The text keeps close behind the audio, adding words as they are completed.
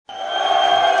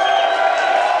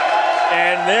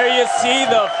And there you see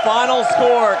the final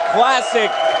score. Classic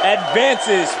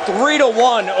advances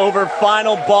 3-1 over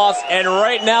Final Boss. And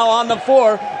right now on the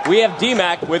floor, we have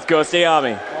DMAQ with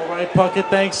Ghostayame. All right, Puckett,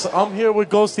 thanks. I'm here with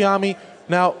Ghostayame.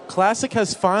 Now, Classic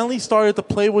has finally started to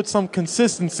play with some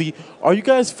consistency. Are you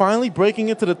guys finally breaking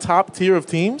into the top tier of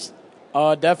teams?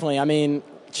 Definitely. I mean,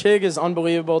 Chig is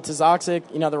unbelievable. Toxic,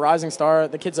 the rising star.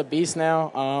 The kid's a beast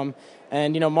now.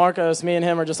 And, Marcos, me and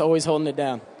him are just always holding it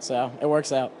down. So it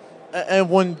works out. And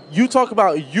when you talk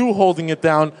about you holding it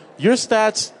down, your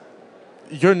stats,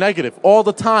 you're negative all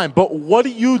the time. But what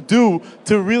do you do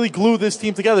to really glue this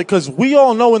team together? Because we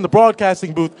all know in the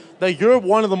broadcasting booth that you're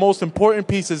one of the most important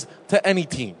pieces to any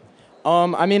team.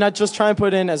 I just try and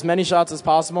put in as many shots as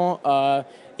possible.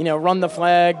 Run the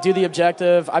flag, do the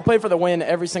objective. I play for the win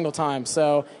every single time.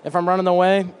 So if I'm running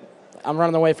away, I'm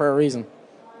running away for a reason.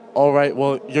 All right,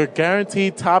 well, you're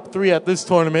guaranteed top 3 at this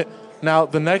tournament. Now,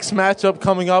 the next matchup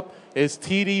coming up is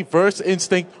TD versus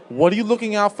Instinct. What are you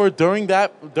looking out for during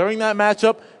that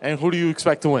matchup, and who do you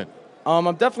expect to win?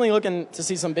 I'm definitely looking to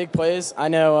see some big plays. I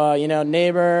know,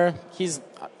 Neighbor, he's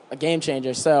a game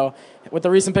changer. So with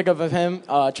the recent pickup of him,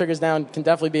 Triggers Down can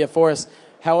definitely be a force.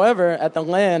 However, at the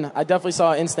LAN, I definitely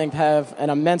saw Instinct have an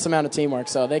immense amount of teamwork,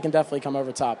 so they can definitely come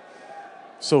over top.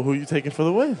 So who are you taking for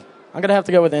the win? I'm going to have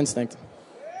to go with Instinct.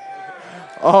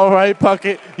 All right,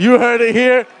 Puckett, you heard it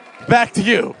here. Back to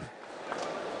you.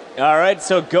 All right,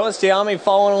 so Ghostayame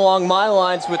following along my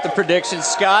lines with the predictions.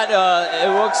 Scott, it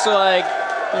looks like,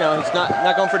 he's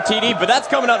not going for TD, but that's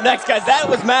coming up next, guys. That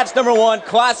was match number 1,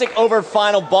 Classic over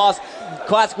Final Boss.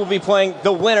 Classic will be playing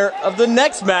the winner of the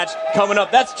next match coming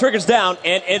up. That's Triggers Down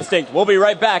and Instinct. We'll be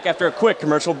right back after a quick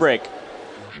commercial break.